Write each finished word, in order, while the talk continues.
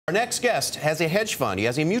Our next guest has a hedge fund. He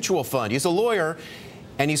has a mutual fund. He's a lawyer,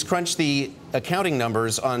 and he's crunched the accounting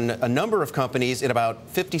numbers on a number of companies in about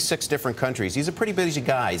 56 different countries. He's a pretty busy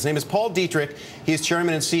guy. His name is Paul Dietrich. He is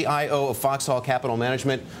chairman and CIO of Foxhall Capital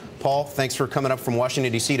Management. Paul, thanks for coming up from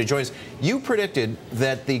Washington, D.C. to join us. You predicted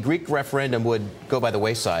that the Greek referendum would go by the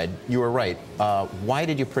wayside. You were right. Why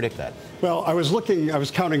did you predict that? Well, I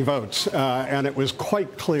was counting votes, and it was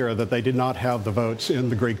quite clear that they did not have the votes in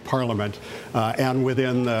the Greek parliament and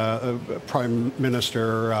within the Prime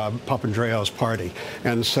Minister Papandreou's party.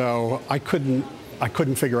 And so I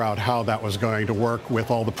couldn't figure out how that was going to work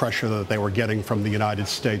with all the pressure that they were getting from the United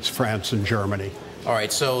States, France, and Germany. All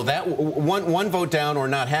right, so that one vote down or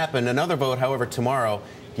not happen. Another vote, however, tomorrow.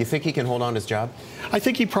 Do you think he can hold on to his job? I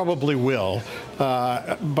think he probably will.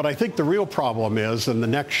 But I think the real problem is, and the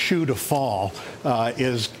next shoe to fall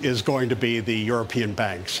is going to be the European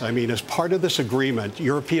banks. I mean, as part of this agreement,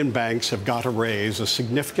 European banks have got to raise a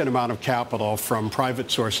significant amount of capital from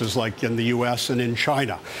private sources like in the U.S. and in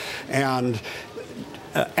China. And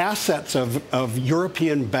assets of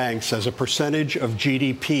European banks as a percentage of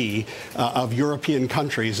GDP of European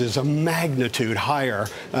countries is a magnitude higher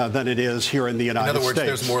than it is here in the United States. In other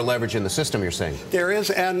words, there's more leverage in the system, you're saying? There is,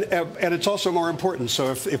 and it's also more important.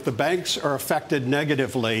 So if the banks are affected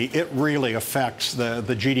negatively, it really affects the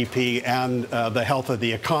GDP and the health of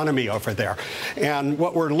the economy over there. And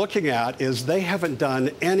what we're looking at is they haven't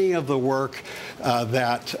done any of the work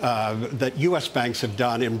that U.S. banks have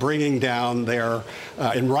done in bringing down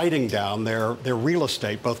in writing down their real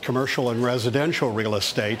estate, both commercial and residential real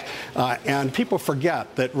estate. And people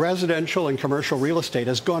forget that residential and commercial real estate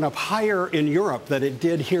has gone up higher in Europe than it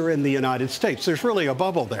did here in the United States. There's really a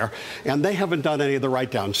bubble there, and they haven't done any of the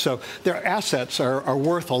write-downs. So their assets are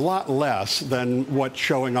worth a lot less than what's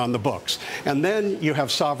showing on the books. And then you have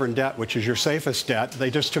sovereign debt, which is your safest debt. They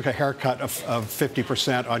just took a haircut of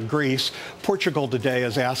 50% on Greece. Portugal today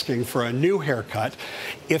is asking for a new haircut.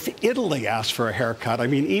 If Italy asks for a haircut, I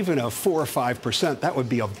mean, even a 4 or 5%, that would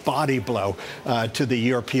be a body blow to the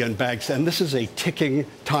European banks. And this is a ticking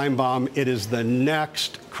time bomb. It is the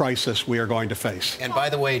next crisis we are going to face. And by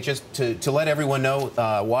the way, just to let everyone know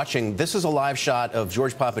watching, this is a live shot of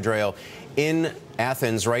George Papandreou in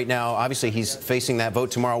Athens right now. Obviously, he's facing that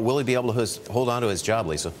vote tomorrow. Will he be able to hold on to his job,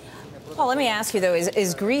 Lisa? Paul, let me ask you, though,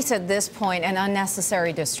 is Greece at this point an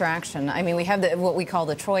unnecessary distraction? I mean, we have what we call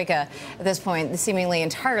the Troika at this point, seemingly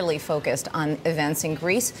entirely focused on events in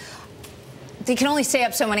Greece. They can only stay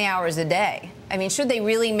up so many hours a day. I mean, should they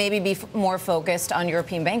really maybe be more focused on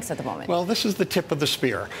European banks at the moment? Well, this is the tip of the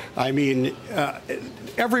spear. I mean,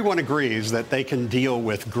 everyone agrees that they can deal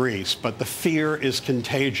with Greece, but the fear is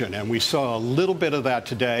contagion. And we saw a little bit of that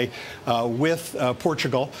today with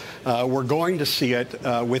Portugal. We're going to see it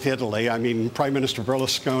with Italy. I mean, Prime Minister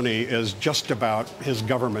Berlusconi his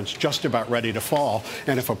government's just about ready to fall.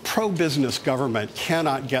 And if a pro-business government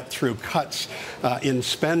cannot get through cuts in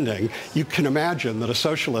spending, you can imagine that a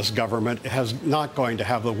socialist government has not going to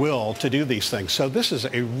have the will to do these things. So this is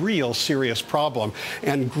a real serious problem,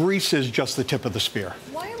 and Greece is just the tip of the spear.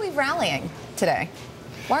 Why are we rallying today?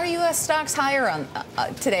 Why are U.S. stocks higher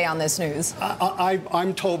today on this news?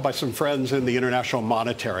 I'm told by some friends in the International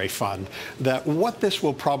Monetary Fund that what this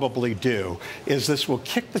will probably do is this will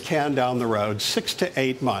kick the can down the road 6 to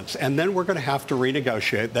 8 months, and then we're going to have to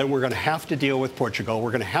renegotiate. Then we're going to have to deal with Portugal.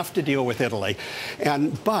 We're going to have to deal with Italy.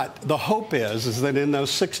 But the hope is that in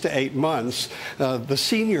those 6 to 8 months, the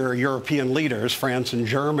senior European leaders, France and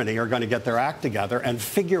Germany, are going to get their act together and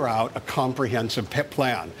figure out a comprehensive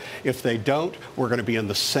plan. If they don't, we're going to be in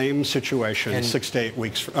the same situation in 6 to 8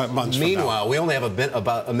 months from now. Meanwhile, we only have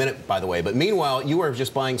about a minute, by the way, but meanwhile, you are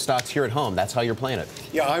just buying stocks here at home. That's how you're playing it.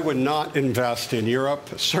 Yeah, I would not invest in Europe,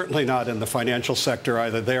 certainly not in the financial sector,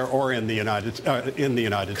 either there or in the United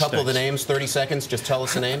States. Couple of the names, 30 seconds, just tell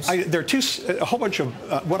us the names. There are a whole bunch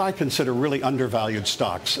of what I consider really undervalued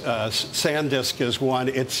stocks. SanDisk is one.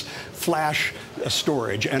 It's flash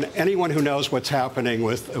storage, and anyone who knows what's happening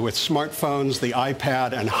with smartphones, the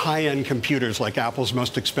iPad, and high-end computers like Apple's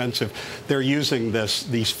most expensive, they're using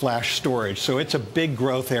these flash storage. So it's a big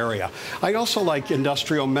growth area. I also like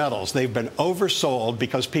industrial metals. They've been oversold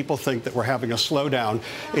because people think that we're having a slowdown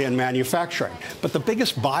in manufacturing. But the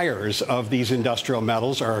biggest buyers of these industrial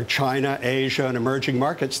metals are China, Asia, and emerging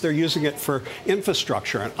markets. They're using it for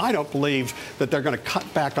infrastructure, and I don't believe that they're going to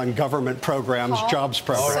cut back on government programs, jobs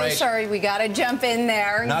programs. So sorry, we got to jump in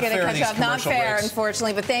there and Not get fair, a catch up. Not fair, breaks.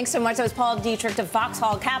 unfortunately. But thanks so much. That was Paul Dietrich of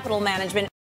Foxhall Capital Management.